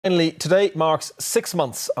Finally, today marks 6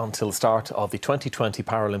 months until the start of the 2020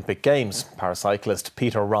 Paralympic Games. Paracyclist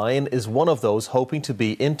Peter Ryan is one of those hoping to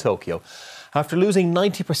be in Tokyo. After losing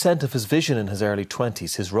 90% of his vision in his early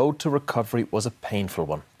 20s, his road to recovery was a painful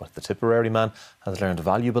one. But the Tipperary man has learned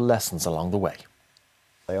valuable lessons along the way.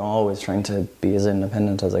 I'm always trying to be as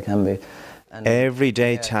independent as I can be.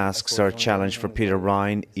 Everyday tasks are a challenge for Peter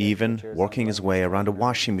Ryan, even working his way around a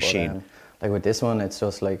washing machine. Like with this one, it's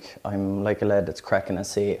just like I'm like a lad that's cracking a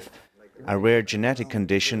safe. A rare genetic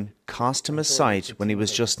condition cost him his sight when he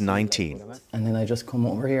was just 19. And then I just come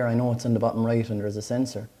over here, I know it's in the bottom right and there's a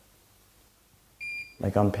sensor.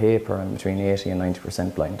 Like on paper, I'm between 80 and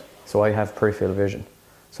 90% blind. So I have peripheral vision.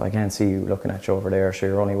 So I can't see you looking at you over there, so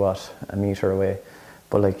you're only, what, a metre away.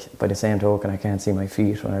 But like, by the same token, I can't see my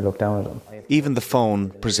feet when I look down at them. Even the phone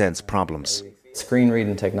presents problems. Screen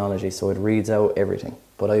reading technology, so it reads out everything.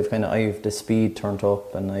 But I've the speed turned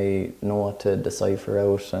up and I know what to decipher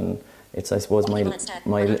out, and it's, I suppose, we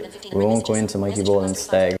won't go into Mikey Bowl and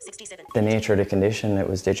Stag. The nature of the condition, it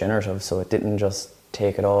was degenerative, so it didn't just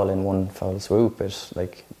take it all in one foul swoop. It's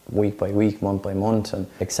like week by week, month by month, and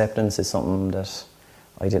acceptance is something that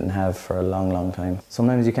I didn't have for a long, long time.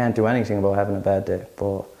 Sometimes you can't do anything about having a bad day,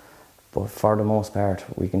 but for the most part,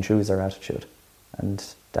 we can choose our attitude,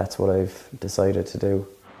 and that's what I've decided to do.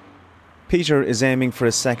 Peter is aiming for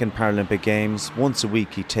his second Paralympic Games. Once a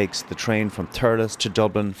week he takes the train from Thurles to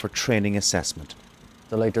Dublin for training assessment.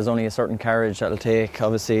 So like there's only a certain carriage that'll take.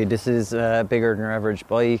 Obviously this is bigger than your average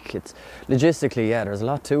bike. It's logistically, yeah, there's a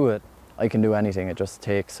lot to it. I can do anything, it just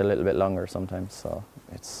takes a little bit longer sometimes. So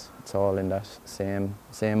it's all in that same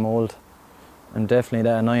mould. I'm definitely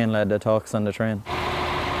that annoying lad that talks on the train.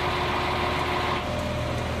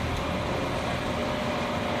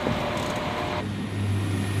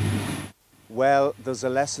 Well, there's a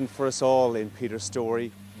lesson for us all in Peter's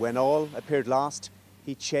story. When all appeared lost,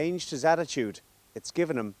 he changed his attitude. It's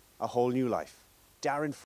given him a whole new life. Darren